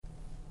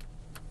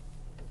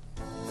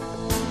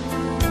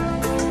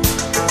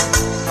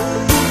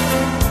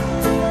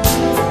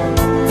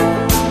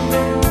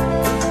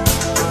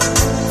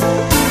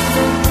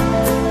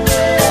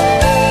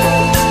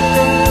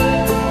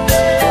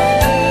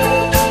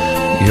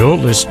You're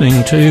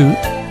listening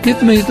to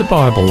Give Me the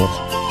Bible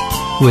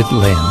with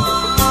Len.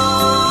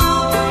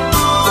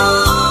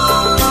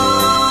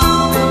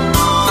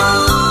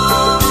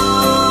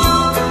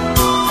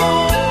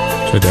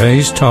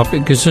 Today's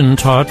topic is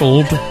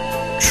entitled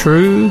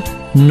True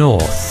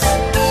North.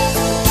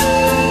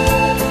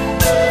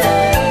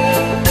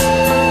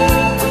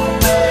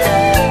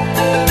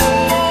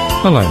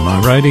 Hello,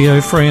 my radio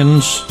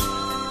friends.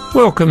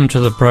 Welcome to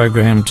the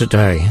program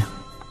today.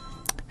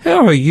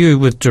 How are you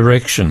with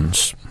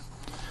directions?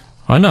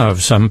 I know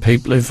of some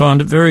people who find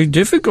it very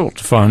difficult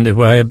to find their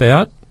way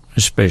about,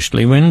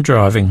 especially when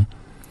driving.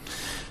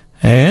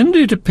 And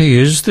it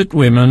appears that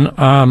women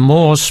are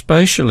more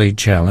spatially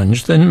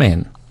challenged than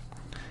men.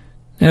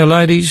 Now,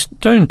 ladies,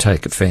 don't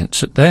take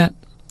offence at that.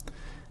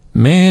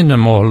 Men are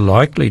more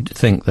likely to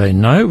think they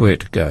know where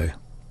to go.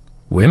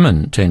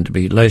 Women tend to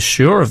be less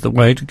sure of the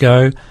way to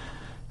go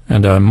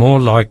and are more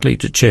likely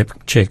to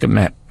check a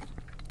map.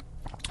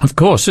 Of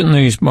course, in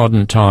these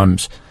modern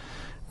times,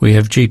 we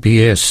have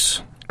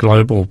GPS,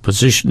 Global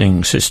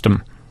Positioning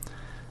System,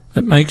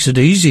 that makes it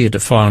easier to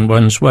find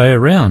one's way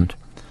around.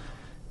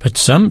 But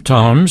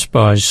sometimes,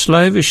 by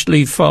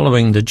slavishly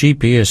following the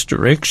GPS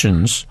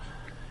directions,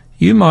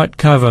 you might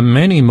cover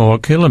many more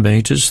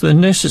kilometres than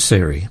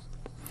necessary.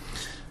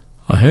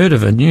 I heard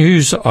of a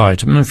news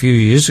item a few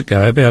years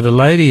ago about a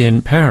lady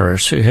in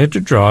Paris who had to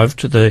drive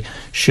to the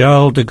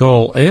Charles de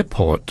Gaulle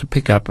airport to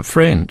pick up a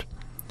friend.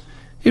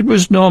 It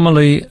was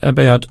normally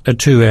about a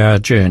 2-hour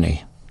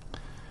journey.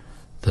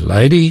 The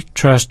lady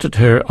trusted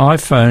her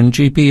iPhone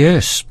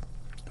GPS,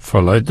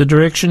 followed the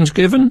directions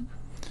given,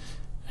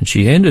 and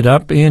she ended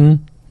up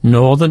in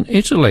northern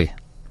Italy.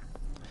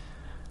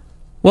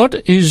 What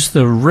is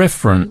the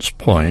reference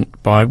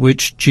point by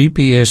which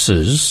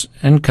GPSs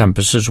and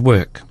compasses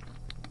work?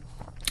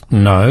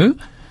 No,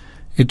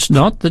 it's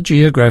not the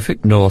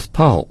geographic North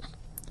Pole.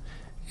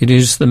 It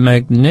is the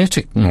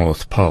magnetic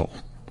North Pole.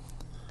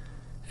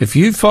 If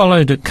you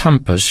followed a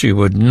compass, you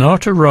would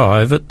not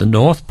arrive at the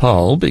North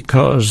Pole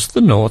because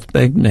the North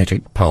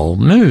Magnetic Pole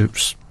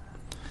moves.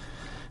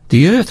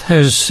 The Earth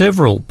has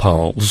several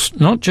poles,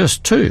 not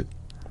just two.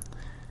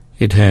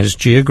 It has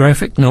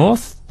geographic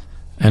North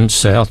and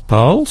South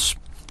Poles,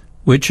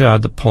 which are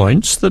the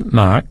points that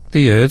mark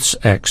the Earth's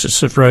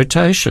axis of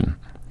rotation.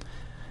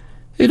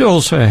 It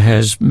also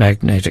has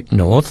magnetic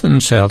North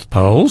and South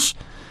Poles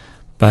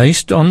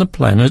based on the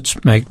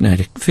planet's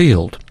magnetic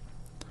field.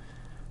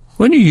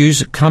 When you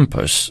use a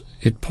compass,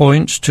 it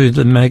points to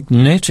the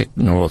magnetic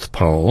North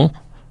Pole,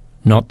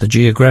 not the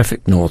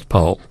geographic North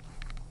Pole.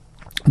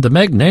 The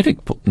magnetic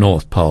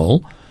North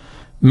Pole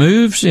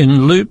moves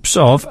in loops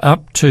of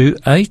up to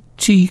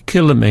 80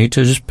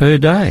 kilometres per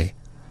day,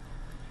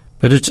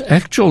 but its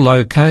actual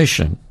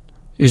location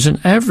is an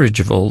average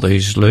of all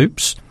these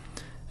loops,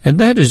 and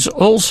that is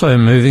also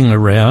moving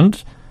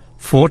around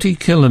 40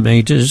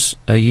 kilometres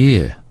a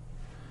year.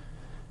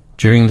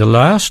 During the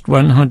last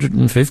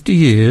 150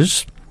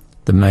 years,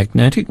 the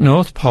magnetic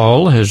North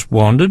Pole has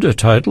wandered a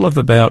total of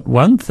about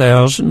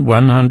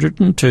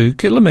 1,102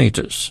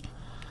 kilometres,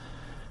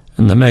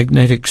 and the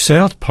magnetic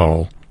South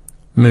Pole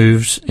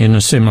moves in a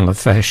similar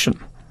fashion.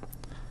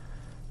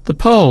 The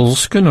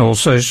poles can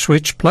also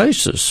switch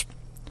places.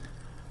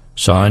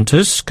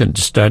 Scientists can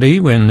study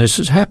when this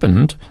has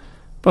happened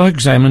by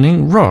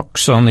examining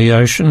rocks on the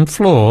ocean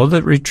floor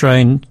that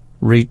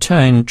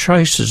retain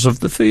traces of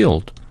the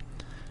field,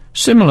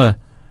 similar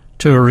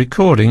to a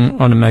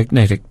recording on a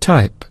magnetic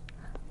tape.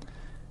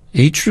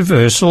 Each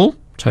reversal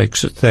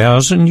takes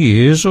 1,000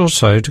 years or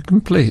so to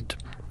complete,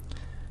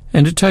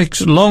 and it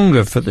takes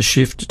longer for the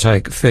shift to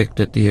take effect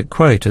at the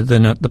equator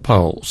than at the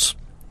poles.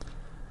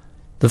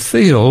 The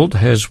field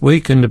has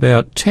weakened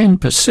about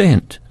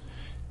 10%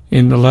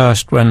 in the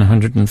last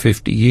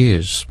 150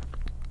 years.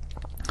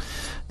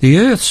 The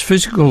Earth's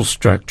physical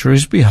structure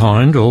is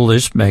behind all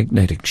this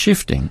magnetic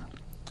shifting.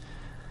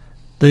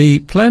 The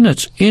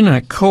planet's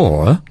inner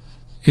core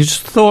is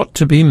thought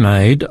to be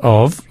made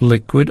of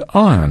liquid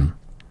iron.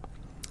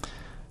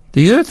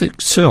 The Earth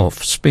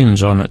itself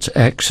spins on its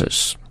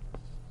axis.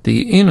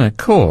 The inner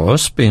core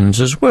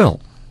spins as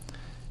well,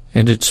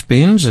 and it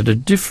spins at a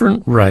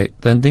different rate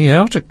than the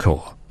outer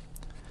core.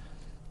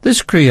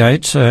 This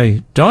creates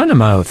a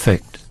dynamo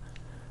effect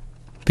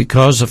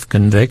because of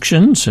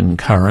convections and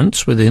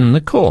currents within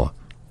the core,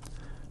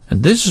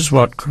 and this is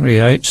what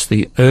creates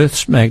the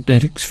Earth's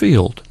magnetic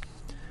field.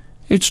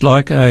 It's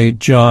like a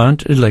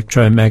giant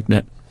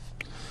electromagnet.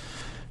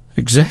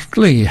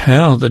 Exactly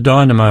how the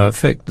dynamo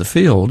affect the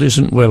field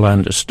isn't well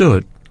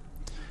understood.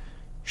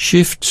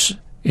 Shifts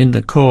in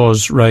the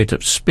core's rate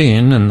of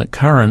spin and the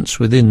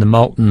currents within the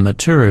molten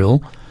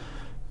material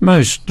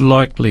most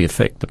likely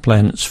affect the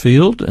planet's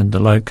field and the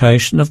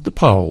location of the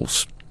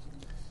poles.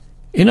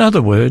 In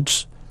other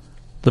words,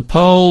 the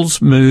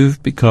poles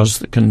move because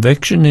the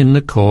convection in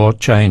the core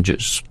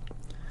changes.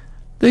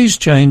 These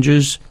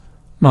changes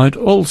might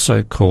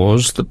also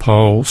cause the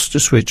poles to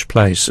switch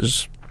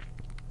places.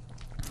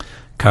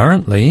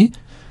 Currently,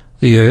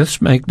 the Earth's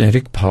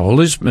magnetic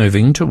pole is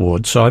moving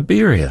towards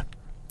Siberia.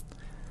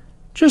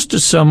 Just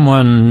as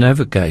someone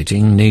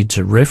navigating needs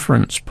a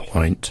reference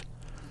point,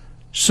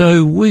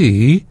 so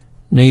we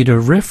need a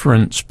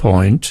reference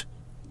point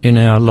in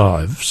our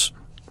lives.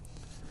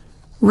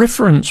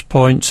 Reference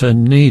points are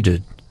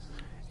needed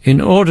in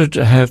order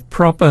to have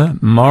proper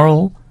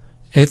moral,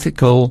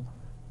 ethical,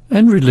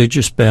 and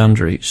religious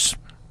boundaries.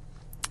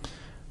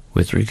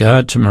 With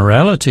regard to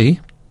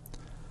morality,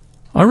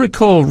 I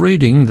recall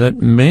reading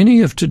that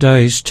many of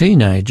today's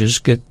teenagers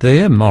get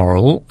their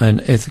moral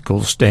and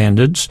ethical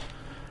standards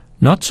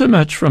not so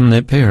much from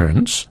their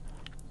parents,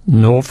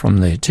 nor from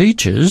their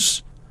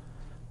teachers,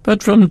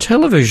 but from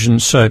television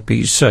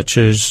soapies such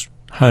as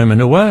Home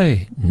and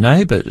Away,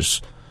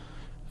 Neighbours,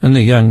 and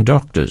The Young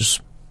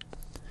Doctors.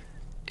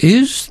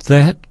 Is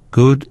that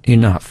good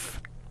enough?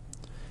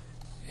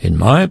 In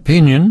my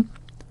opinion,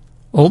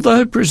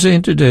 although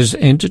presented as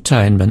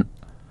entertainment,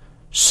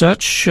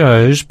 such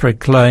shows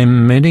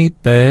proclaim many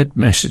bad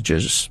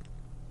messages.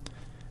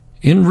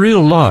 In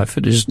real life,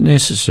 it is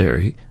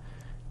necessary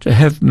to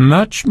have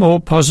much more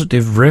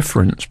positive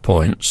reference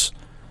points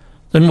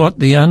than what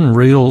the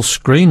unreal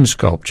screen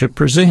sculpture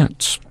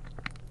presents.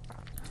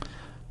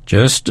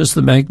 Just as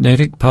the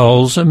magnetic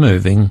poles are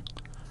moving,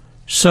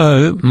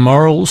 so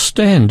moral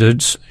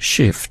standards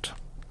shift.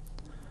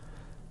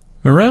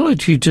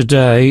 Morality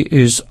today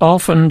is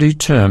often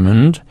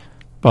determined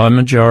by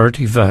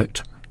majority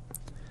vote.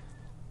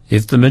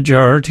 If the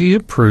majority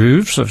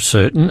approves of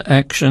certain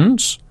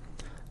actions,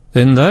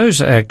 then those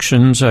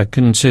actions are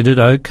considered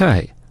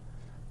okay,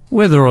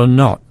 whether or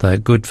not they're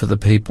good for the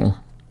people.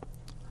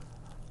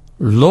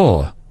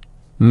 Law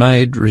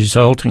made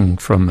resulting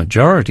from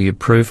majority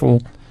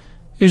approval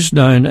is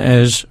known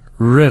as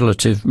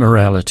relative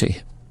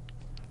morality.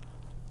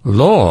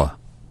 Law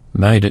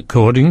made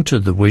according to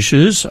the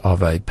wishes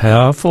of a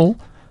powerful,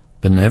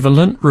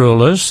 benevolent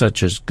ruler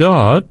such as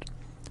God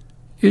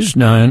is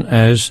known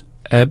as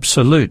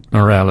absolute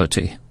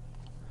morality.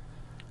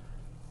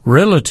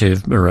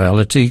 Relative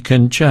morality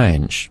can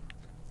change.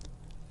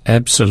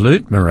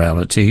 Absolute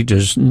morality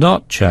does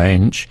not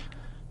change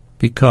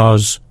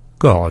because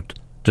God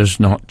does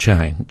not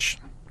change.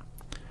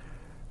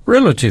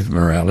 Relative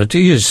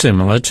morality is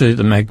similar to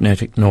the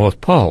magnetic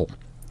North Pole,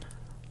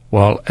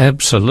 while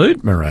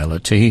absolute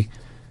morality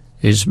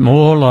is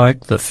more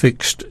like the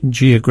fixed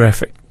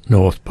geographic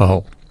North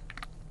Pole.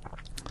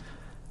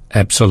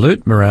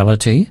 Absolute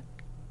morality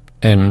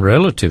and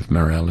relative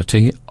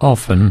morality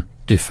often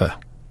differ.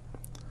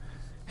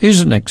 Here's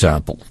an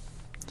example.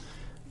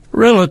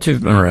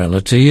 Relative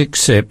morality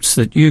accepts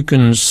that you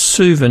can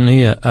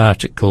souvenir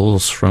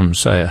articles from,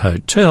 say, a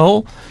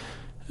hotel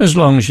as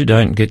long as you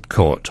don't get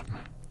caught.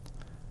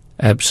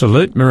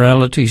 Absolute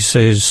morality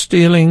says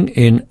stealing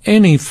in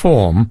any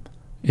form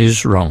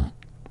is wrong.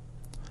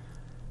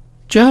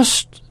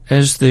 Just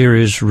as there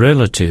is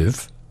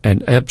relative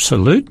and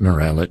absolute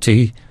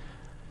morality,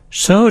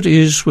 so it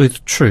is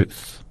with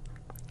truth,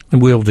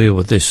 and we'll deal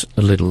with this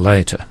a little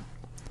later.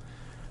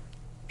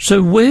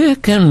 So where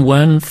can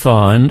one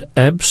find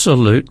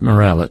absolute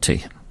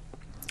morality?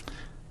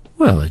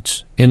 Well,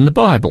 it's in the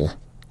Bible,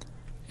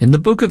 in the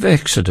book of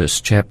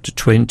Exodus chapter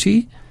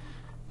 20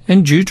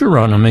 and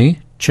Deuteronomy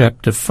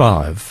chapter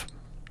 5.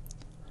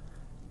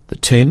 The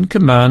Ten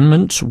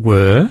Commandments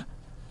were,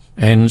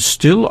 and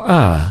still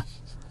are,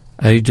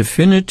 a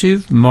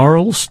definitive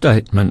moral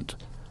statement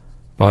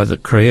by the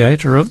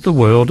Creator of the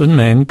world and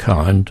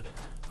mankind,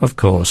 of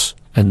course,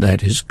 and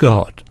that is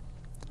God.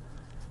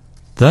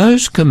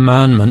 Those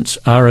commandments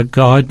are a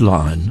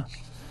guideline,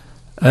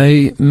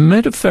 a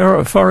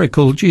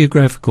metaphorical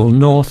geographical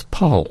North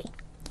Pole,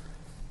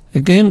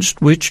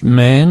 against which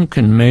man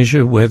can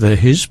measure whether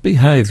his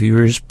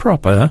behaviour is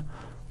proper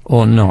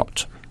or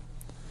not.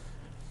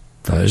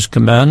 Those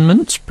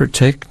commandments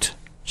protect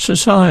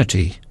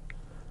society.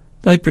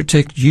 They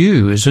protect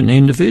you as an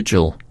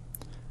individual,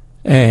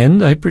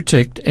 and they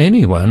protect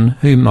anyone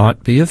who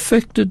might be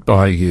affected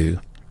by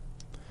you.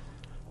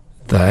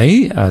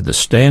 They are the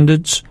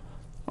standards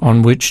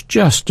on which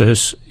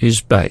justice is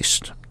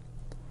based.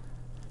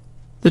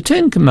 The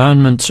Ten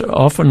Commandments are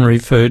often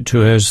referred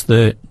to as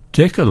the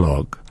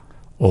Decalogue,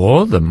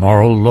 or the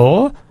moral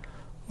law,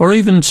 or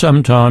even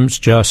sometimes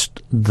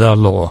just the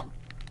law.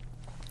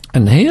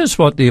 And here's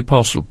what the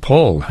Apostle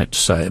Paul had to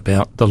say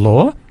about the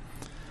law.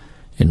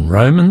 In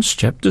Romans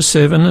chapter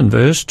 7 and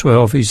verse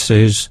 12 he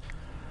says,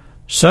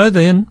 "So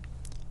then,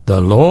 the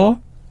law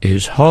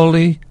is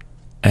holy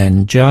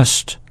and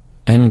just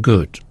and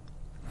good."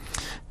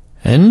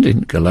 And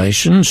in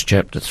Galatians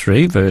chapter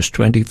 3 verse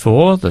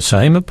 24, the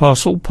same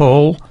Apostle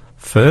Paul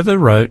further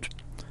wrote,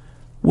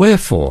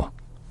 "Wherefore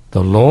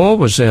the law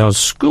was our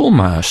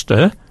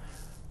schoolmaster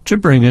to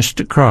bring us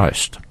to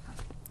Christ."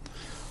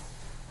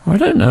 I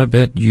don't know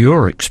about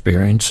your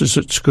experiences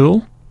at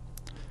school,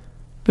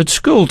 but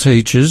school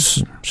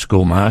teachers,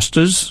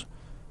 schoolmasters,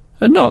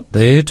 are not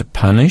there to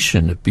punish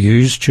and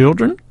abuse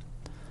children.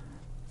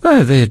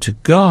 They are there to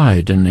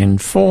guide and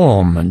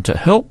inform and to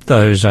help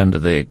those under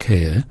their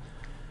care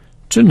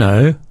to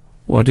know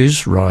what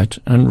is right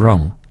and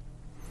wrong.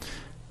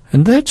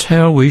 And that's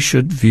how we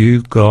should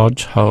view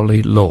God's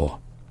holy law.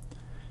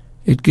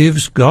 It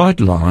gives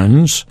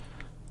guidelines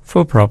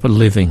for proper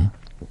living.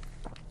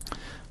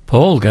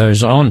 Paul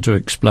goes on to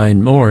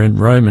explain more in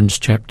Romans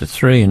chapter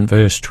 3 and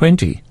verse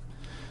 20.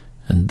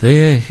 And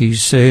there he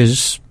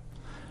says,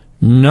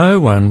 "No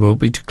one will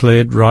be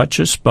declared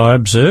righteous by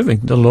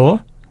observing the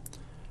law.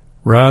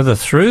 Rather,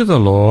 through the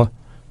law,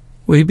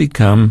 we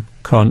become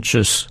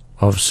conscious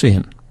of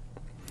sin."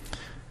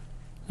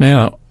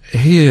 Now,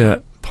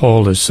 here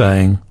Paul is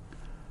saying,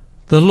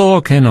 the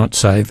law cannot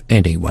save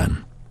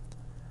anyone.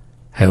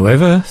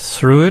 However,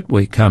 through it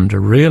we come to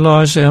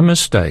realise our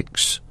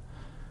mistakes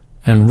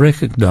and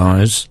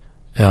recognise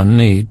our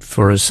need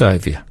for a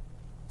Saviour.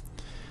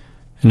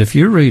 And if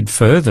you read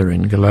further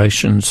in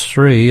Galatians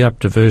 3 up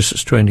to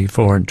verses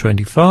 24 and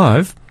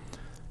 25,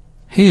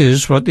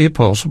 here's what the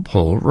Apostle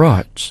Paul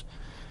writes.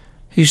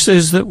 He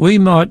says that we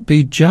might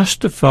be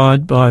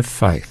justified by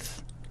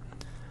faith.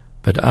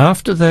 But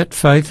after that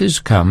faith is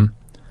come,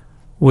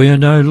 we are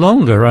no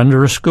longer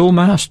under a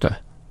schoolmaster.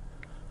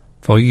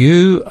 For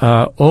you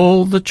are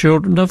all the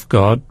children of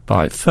God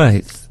by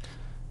faith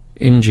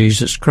in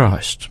Jesus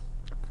Christ.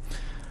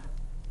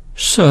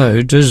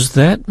 So does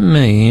that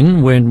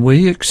mean when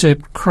we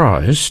accept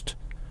Christ,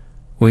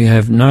 we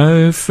have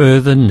no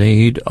further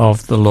need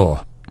of the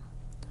law?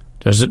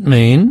 Does it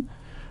mean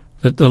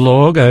that the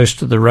law goes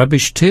to the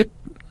rubbish tip,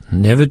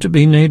 never to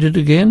be needed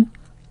again?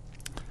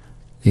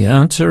 The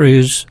answer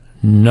is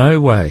no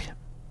way.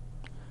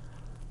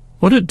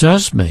 What it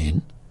does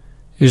mean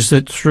is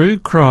that through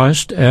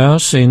Christ our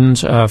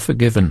sins are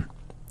forgiven,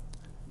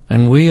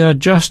 and we are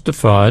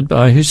justified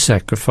by his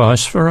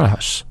sacrifice for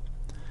us.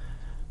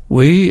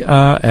 We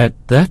are at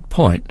that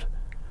point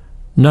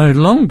no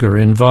longer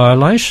in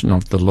violation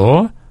of the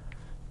law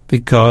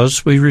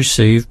because we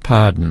receive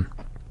pardon.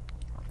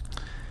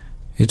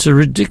 It's a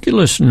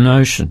ridiculous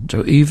notion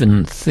to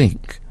even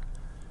think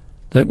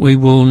that we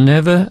will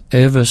never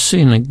ever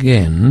sin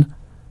again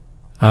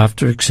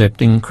after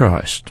accepting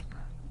Christ.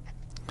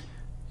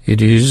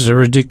 It is a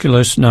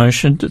ridiculous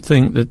notion to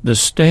think that the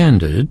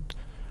standard,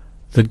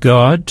 the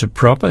guide to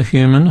proper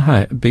human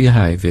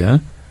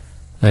behaviour,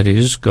 that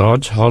is,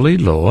 God's holy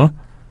law,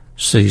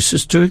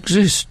 ceases to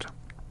exist.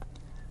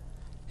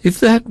 If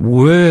that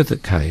were the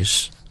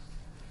case,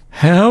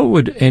 how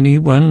would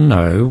anyone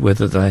know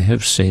whether they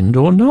have sinned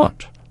or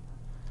not?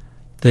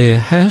 There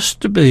has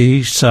to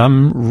be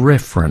some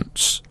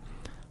reference,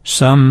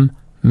 some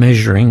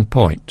measuring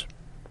point.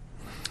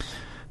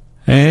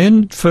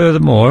 And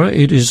furthermore,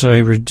 it is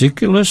a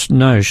ridiculous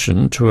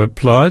notion to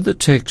apply the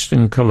text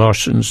in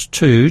Colossians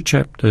 2,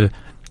 chapter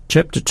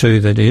 2,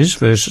 that is,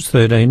 verses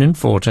 13 and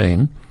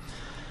 14,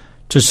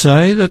 to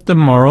say that the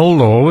moral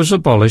law was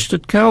abolished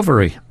at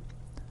Calvary.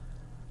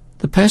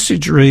 The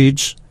passage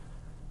reads,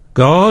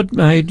 God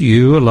made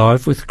you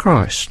alive with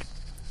Christ.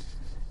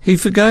 He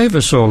forgave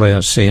us all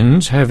our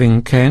sins,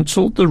 having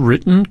cancelled the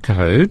written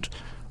code,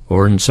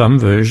 or in some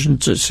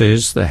versions it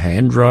says the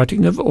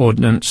handwriting of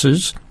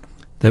ordinances,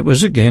 that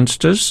was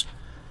against us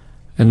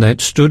and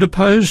that stood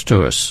opposed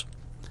to us.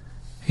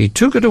 He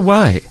took it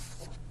away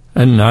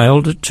and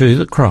nailed it to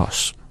the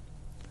cross.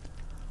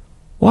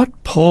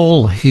 What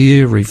Paul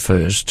here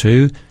refers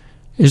to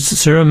is the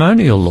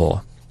ceremonial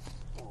law,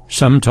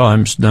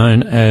 sometimes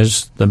known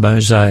as the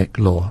Mosaic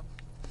law.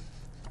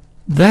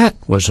 That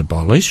was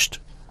abolished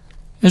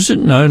as it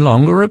no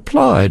longer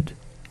applied,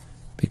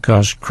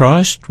 because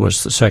Christ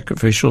was the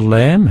sacrificial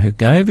lamb who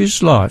gave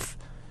his life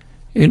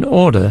in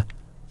order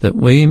that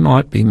we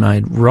might be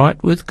made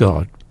right with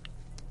God.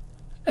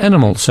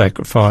 Animal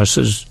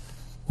sacrifices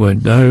were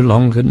no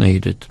longer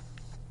needed.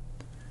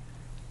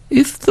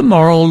 If the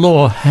moral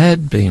law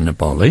had been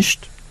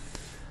abolished,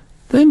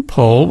 then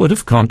Paul would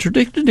have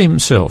contradicted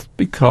himself,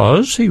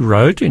 because he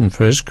wrote in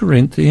 1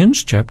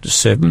 Corinthians chapter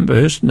 7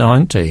 verse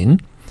 19,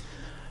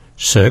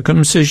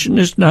 circumcision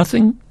is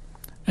nothing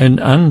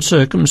and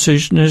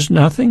uncircumcision is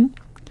nothing.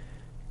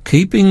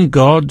 Keeping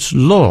God's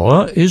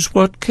law is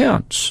what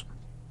counts.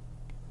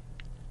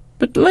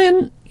 But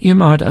Len, you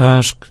might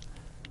ask,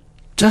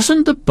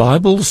 doesn't the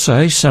Bible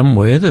say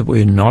somewhere that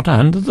we're not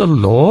under the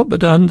law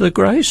but under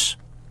grace?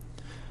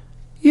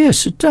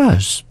 Yes, it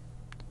does.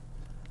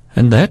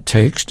 And that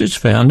text is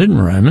found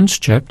in Romans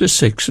chapter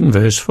 6 and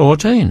verse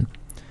 14.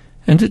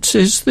 And it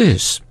says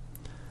this,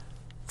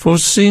 For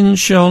sin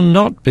shall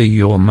not be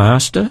your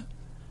master,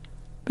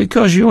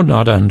 because you're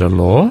not under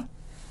law,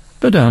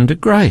 but under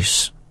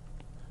grace.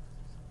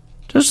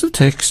 Does the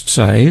text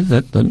say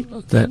that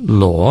that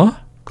law,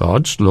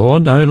 God's law,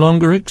 no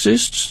longer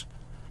exists?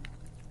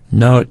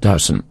 No, it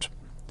doesn't.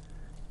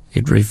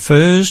 It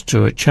refers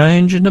to a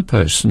change in a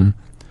person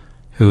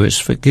who is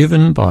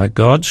forgiven by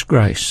God's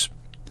grace.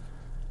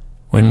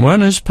 When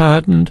one is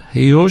pardoned,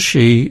 he or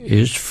she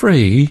is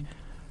free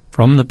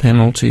from the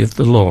penalty of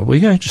the law. We're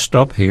going to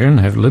stop here and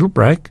have a little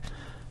break,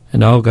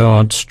 and I'll go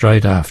on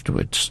straight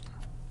afterwards.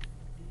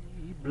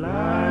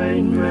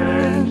 Blind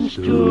man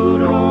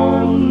stood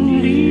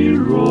on the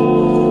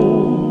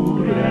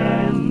road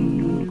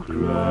and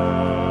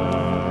cried.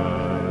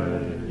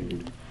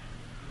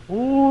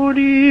 Oh,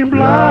 the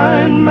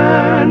blind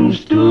man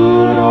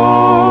stood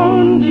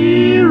on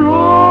the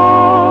road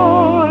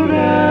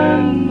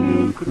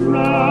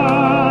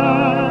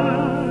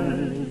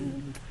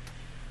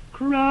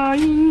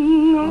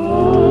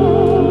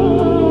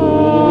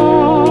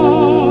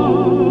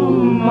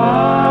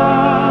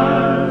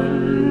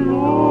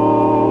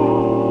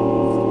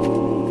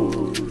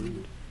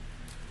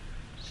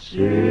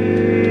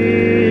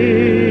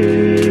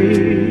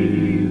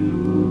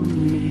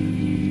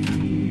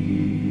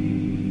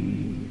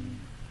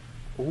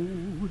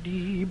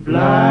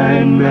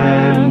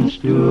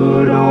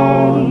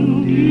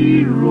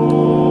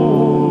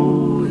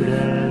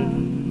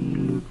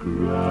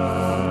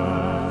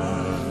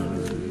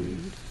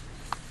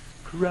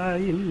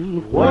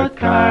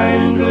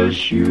the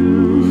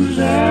shoes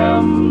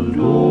and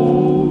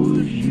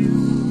those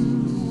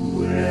you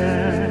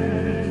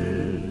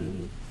wear.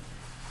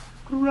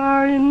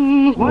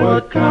 Crying,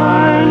 what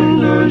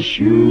kind of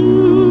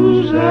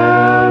shoes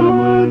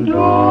and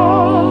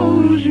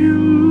those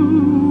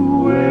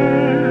you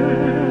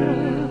wear?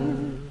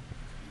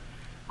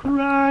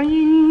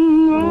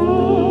 Crying,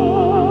 oh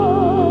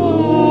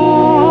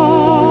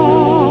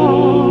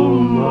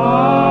my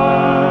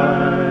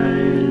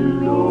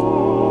Lord,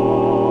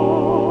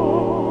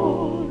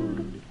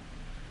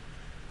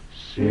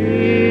 save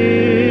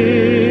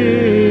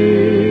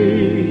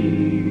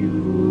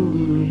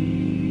me.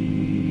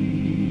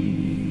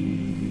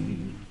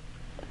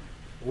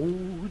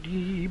 Oh,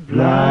 the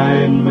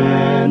blind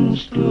man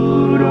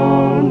stood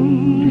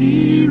on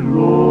the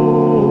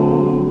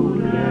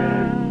road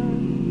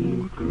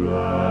and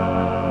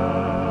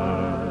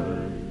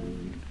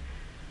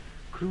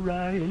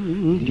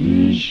crying,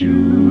 these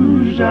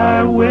shoes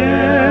I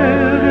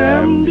wear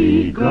am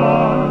the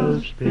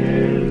gospel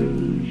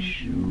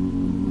shoes.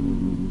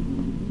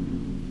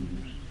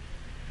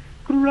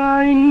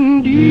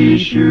 Crying,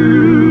 these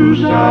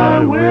shoes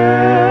I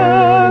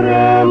wear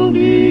am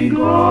the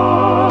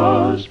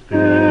gospel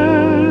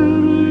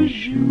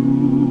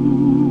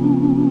shoes.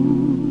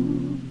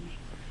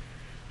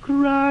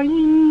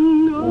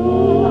 Crying, oh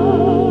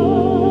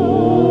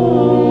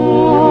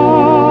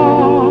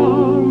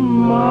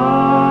my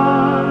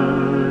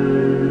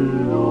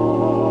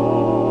Lord,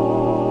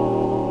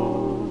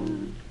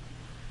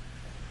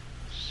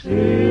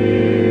 save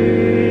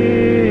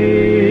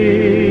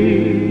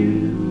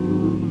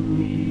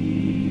me.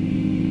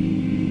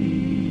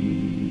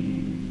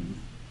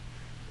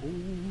 Oh,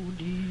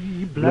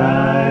 the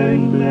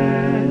blind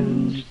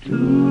man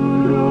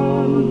stood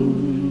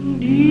on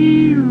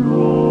the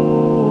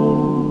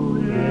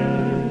road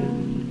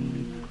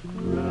and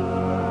cried.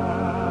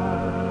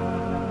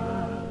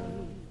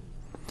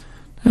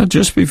 Now,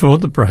 just before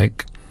the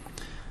break,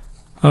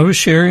 I was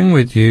sharing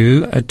with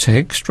you a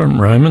text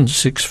from Romans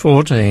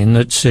 6:14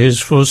 that says,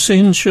 "For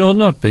sin shall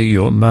not be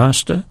your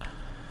master,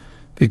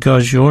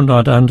 because you're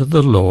not under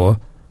the law,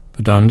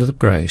 but under the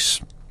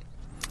grace."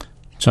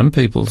 Some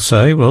people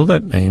say, well,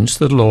 that means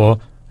the law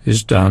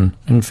is done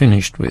and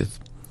finished with.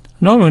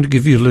 And I want to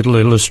give you a little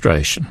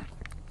illustration.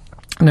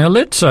 Now,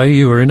 let's say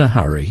you were in a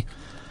hurry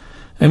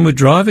and were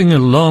driving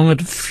along at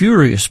a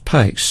furious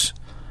pace.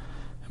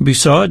 And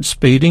besides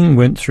speeding,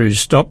 went through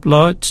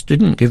stoplights,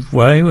 didn't give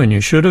way when you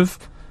should have,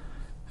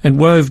 and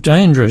wove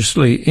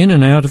dangerously in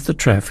and out of the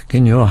traffic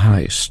in your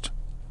haste.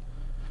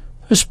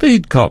 A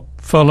speed cop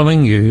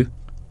following you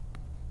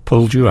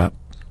pulled you up.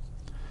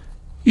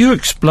 You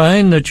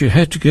explained that you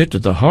had to get to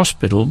the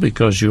hospital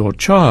because your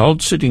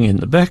child, sitting in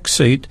the back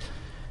seat,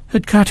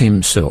 had cut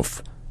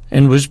himself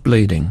and was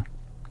bleeding.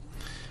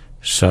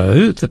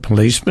 So the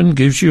policeman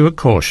gives you a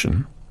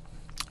caution.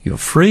 You're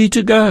free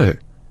to go,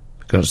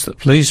 because the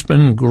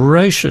policeman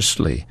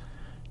graciously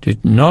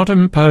did not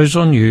impose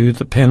on you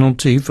the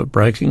penalty for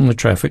breaking the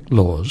traffic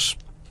laws.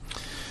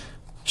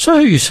 So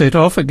you set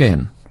off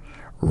again,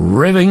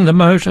 revving the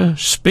motor,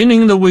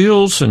 spinning the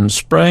wheels and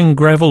spraying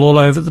gravel all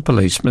over the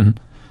policeman,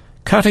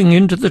 cutting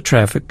into the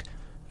traffic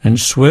and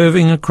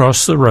swerving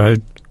across the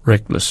road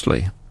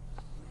recklessly.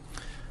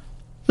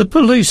 The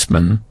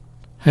policeman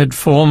had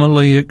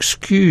formally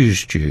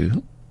excused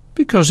you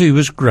because he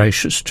was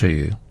gracious to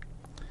you.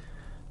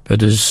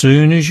 But as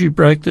soon as you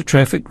break the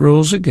traffic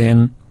rules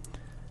again,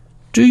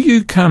 do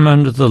you come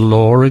under the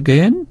law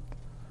again?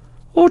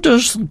 Or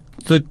does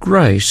the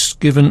grace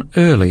given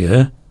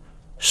earlier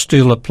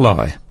still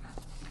apply?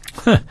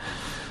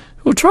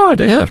 Well, try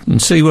it out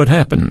and see what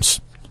happens.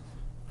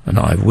 And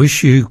I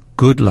wish you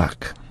good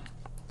luck.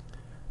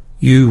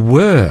 You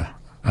were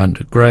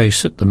under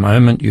grace at the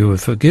moment you were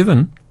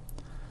forgiven,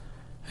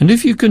 and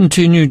if you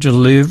continue to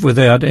live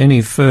without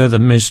any further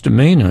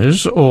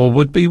misdemeanours, all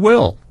would be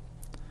well.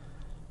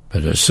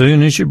 But as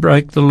soon as you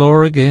break the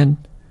law again,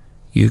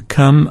 you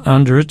come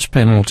under its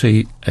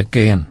penalty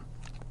again.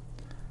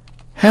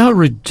 How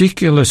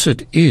ridiculous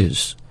it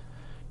is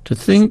to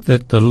think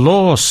that the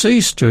law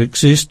ceased to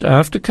exist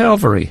after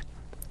Calvary.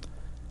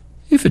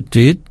 If it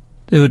did,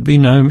 there would be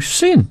no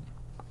sin.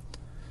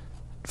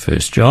 1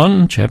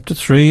 John chapter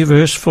 3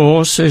 verse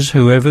 4 says,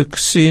 "Whoever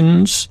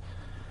sins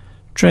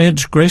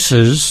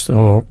transgresses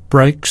or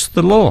breaks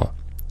the law,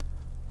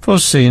 for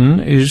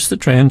sin is the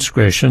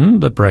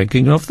transgression, the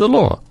breaking of the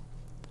law."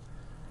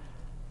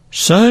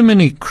 So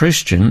many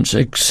Christians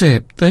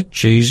accept that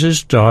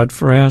Jesus died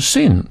for our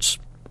sins.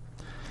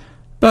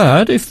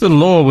 But if the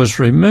law was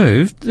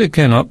removed, there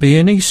cannot be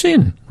any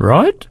sin,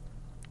 right?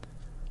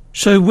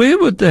 So where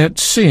would that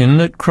sin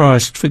that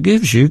Christ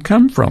forgives you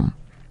come from?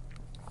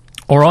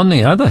 Or on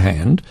the other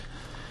hand,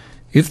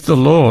 if the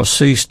law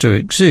ceased to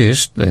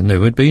exist, then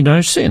there would be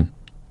no sin.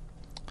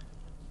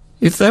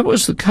 If that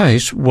was the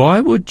case,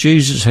 why would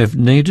Jesus have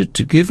needed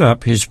to give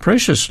up his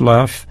precious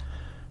life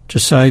to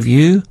save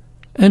you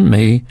and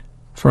me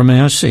from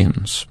our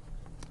sins?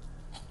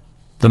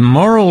 The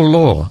moral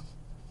law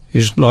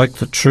is like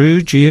the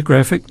true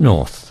geographic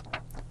north.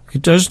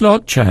 It does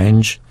not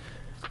change.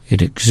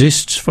 It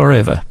exists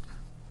forever.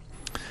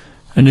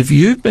 And if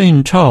you've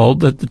been told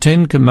that the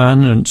Ten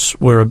Commandments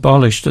were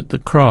abolished at the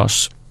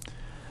cross,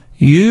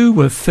 you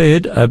were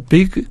fed a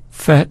big,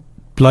 fat,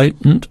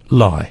 blatant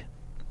lie.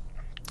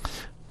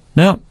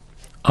 Now,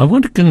 I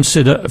want to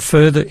consider a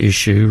further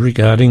issue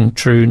regarding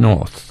True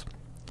North.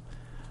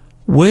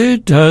 Where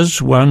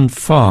does one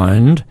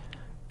find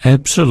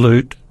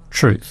absolute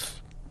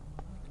truth?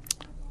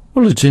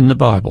 Well, it's in the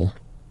Bible,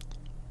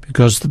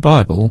 because the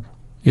Bible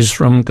is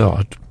from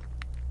God.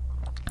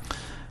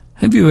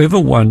 Have you ever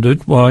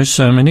wondered why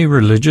so many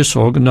religious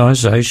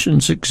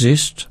organisations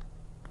exist?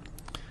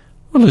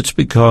 Well, it's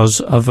because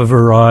of a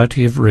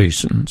variety of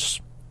reasons,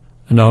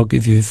 and I'll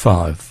give you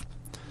 5.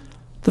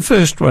 The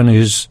first one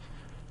is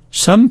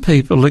some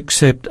people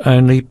accept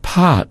only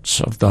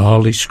parts of the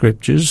Holy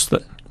Scriptures,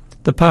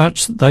 the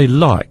parts that they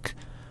like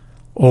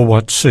or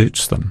what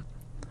suits them.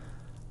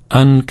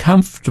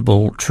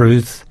 Uncomfortable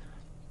truth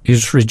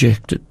is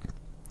rejected.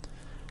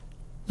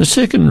 The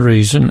second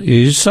reason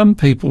is some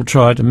people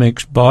try to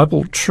mix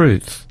Bible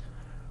truth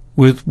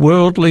with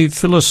worldly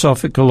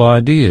philosophical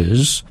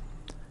ideas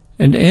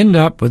and end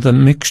up with a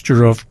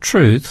mixture of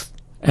truth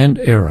and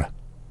error.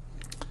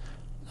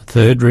 The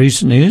third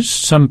reason is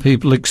some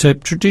people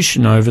accept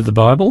tradition over the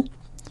Bible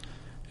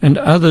and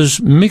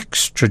others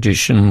mix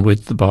tradition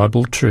with the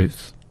Bible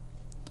truth.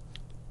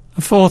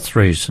 A fourth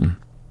reason: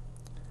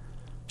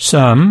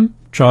 some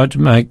try to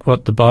make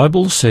what the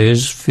Bible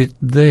says fit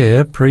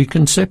their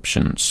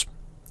preconceptions.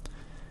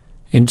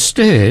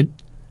 Instead,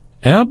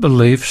 our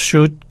beliefs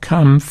should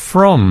come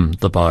from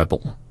the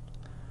Bible.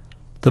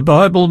 The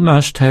Bible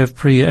must have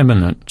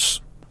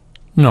preeminence,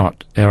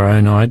 not our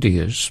own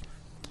ideas.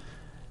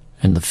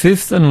 And the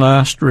fifth and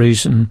last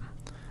reason: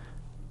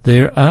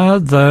 there are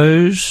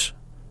those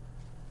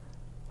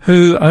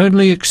who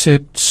only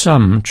accept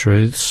some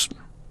truths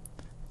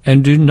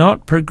and do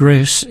not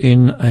progress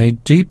in a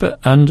deeper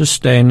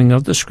understanding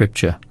of the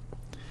Scripture.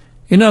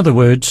 In other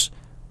words,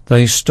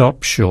 they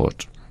stop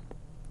short.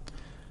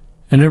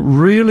 And it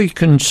really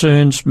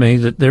concerns me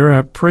that there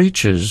are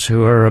preachers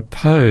who are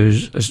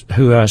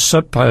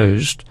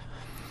supposed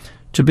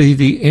to be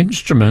the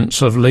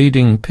instruments of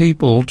leading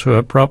people to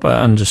a proper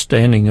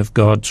understanding of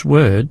God's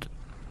Word,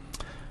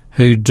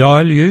 who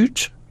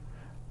dilute,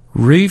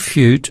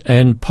 refute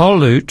and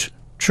pollute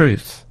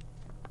truth.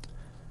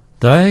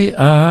 They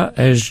are,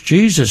 as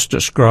Jesus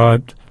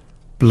described,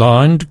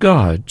 blind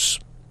guides.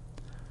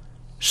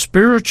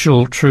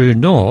 Spiritual true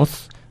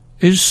north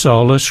is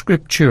sola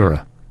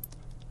scriptura,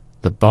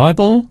 the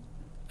Bible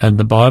and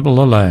the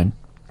Bible alone.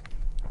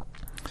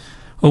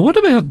 Well, what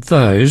about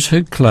those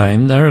who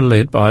claim they are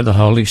led by the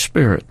Holy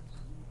Spirit?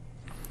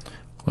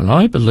 Well,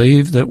 I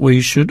believe that we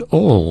should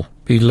all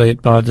be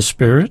led by the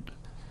Spirit,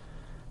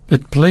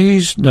 but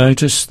please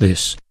notice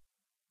this.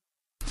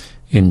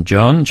 In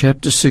John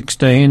chapter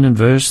 16 and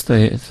verse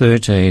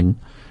 13,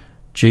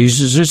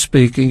 Jesus is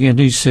speaking and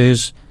he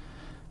says,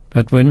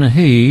 "But when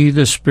he,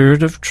 the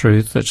Spirit of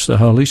truth," that's the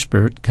Holy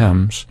Spirit,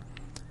 comes,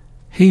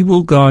 he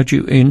will guide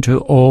you into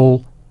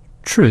all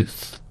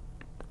truth.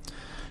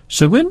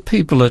 So when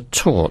people are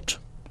taught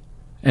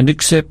and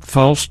accept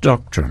false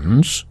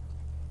doctrines,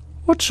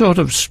 what sort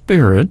of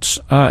spirits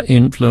are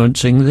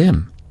influencing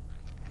them?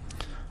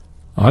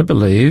 I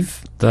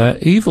believe they're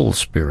evil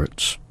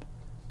spirits,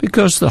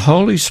 because the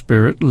Holy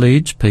Spirit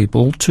leads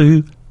people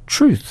to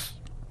truth.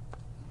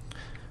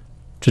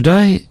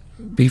 Today,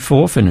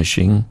 before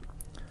finishing,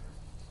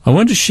 I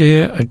want to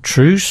share a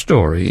true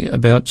story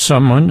about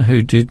someone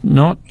who did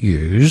not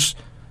use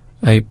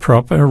a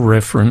proper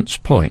reference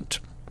point.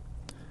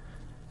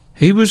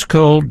 He was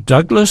called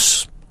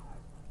Douglas,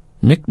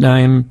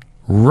 nicknamed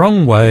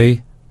Wrong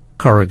Way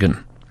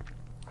Corrigan.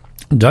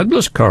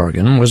 Douglas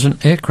Corrigan was an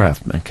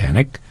aircraft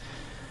mechanic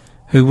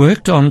who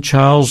worked on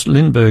Charles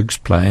Lindbergh's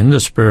plane, the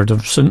Spirit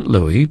of St.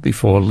 Louis,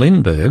 before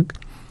Lindbergh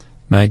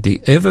made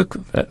the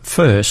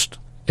first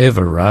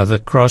ever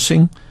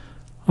crossing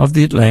of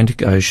the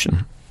Atlantic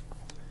Ocean.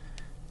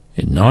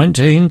 In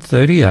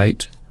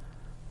 1938,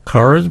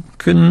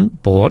 Corrigan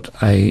bought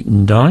a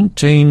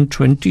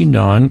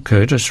 1929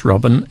 Curtiss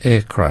Robin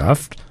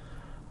aircraft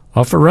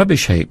off a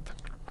rubbish heap.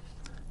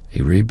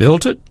 He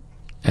rebuilt it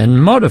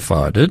and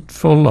modified it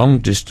for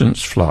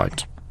long-distance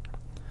flight.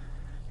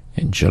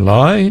 In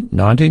July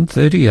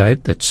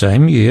 1938, that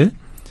same year,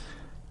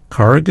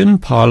 Corrigan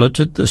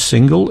piloted the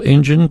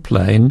single-engine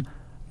plane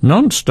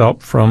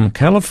non-stop from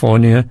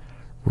California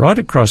right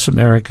across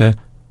America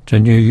to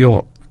New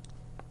York.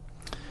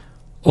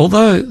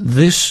 Although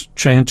this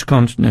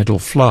transcontinental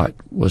flight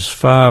was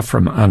far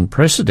from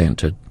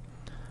unprecedented,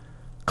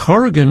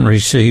 Corrigan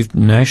received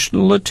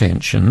national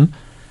attention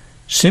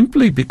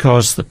simply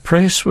because the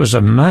press was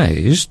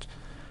amazed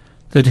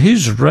that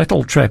his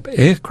rattletrap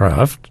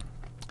aircraft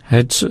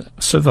had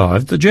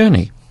survived the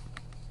journey.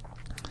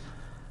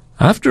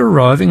 After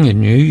arriving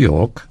in New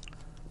York,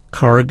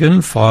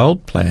 Corrigan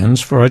filed plans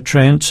for a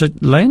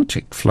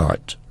transatlantic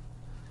flight,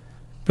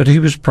 but he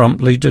was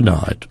promptly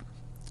denied.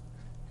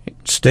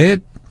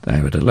 Instead, they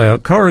would allow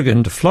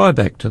Corrigan to fly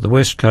back to the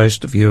west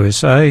coast of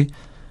USA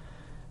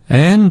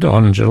and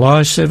on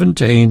July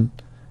 17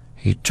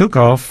 he took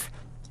off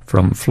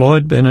from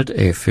Floyd Bennett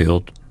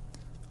Airfield,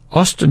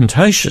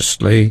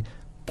 ostentatiously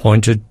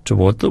pointed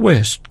toward the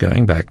west,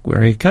 going back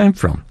where he came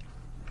from.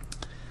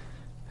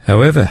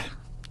 However,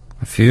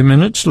 a few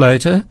minutes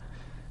later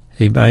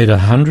he made a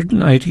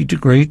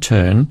 180-degree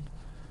turn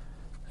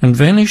and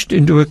vanished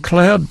into a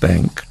cloud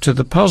bank, to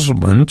the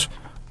puzzlement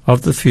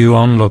of the few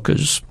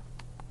onlookers.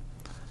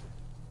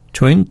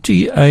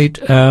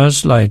 28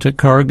 hours later,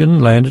 Corrigan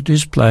landed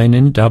his plane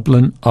in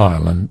Dublin,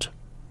 Ireland,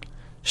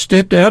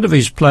 stepped out of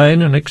his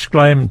plane and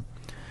exclaimed,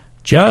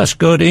 "Just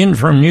got in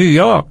from New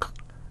York.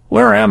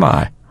 Where am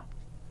I?"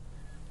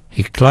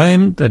 He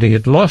claimed that he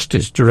had lost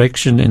his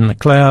direction in the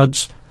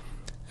clouds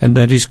and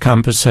that his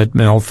compass had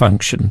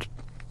malfunctioned.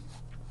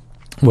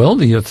 Well,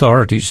 the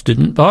authorities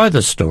didn't buy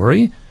the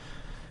story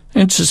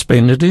and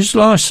suspended his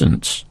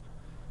licence,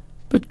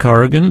 but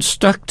Corrigan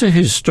stuck to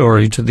his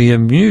story, to the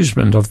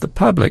amusement of the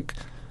public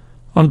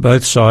on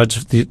both sides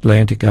of the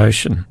Atlantic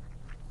Ocean.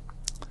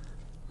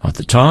 By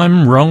the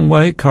time Wrong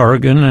Way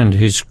Corrigan and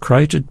his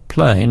cratered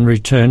plane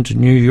returned to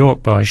New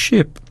York by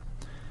ship,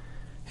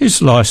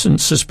 his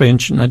licence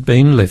suspension had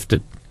been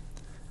lifted.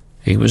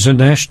 He was a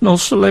national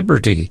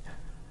celebrity,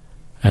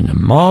 and a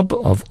mob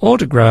of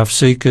autograph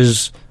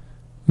seekers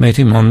met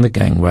him on the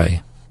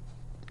gangway.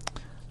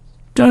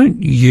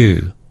 Don't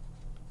you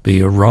be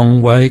a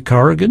Wrong Way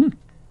Corrigan.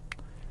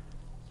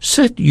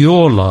 Set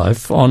your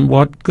life on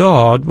what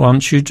God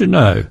wants you to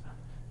know,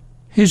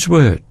 His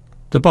Word,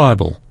 the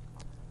Bible,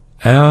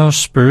 our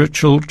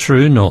spiritual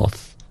true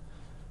north,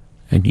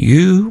 and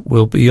you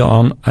will be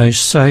on a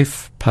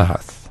safe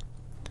path.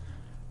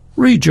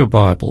 Read your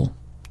Bible,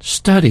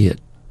 study it,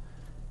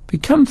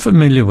 become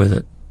familiar with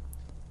it,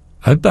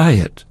 obey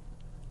it,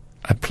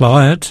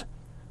 apply it,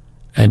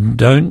 and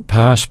don't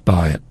pass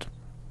by it.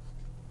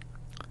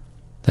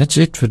 That's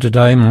it for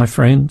today, my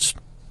friends.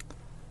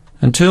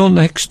 Until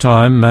next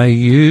time, may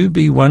you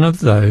be one of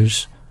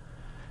those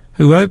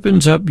who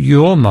opens up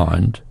your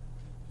mind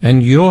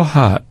and your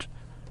heart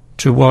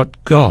to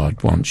what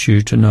God wants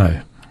you to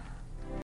know.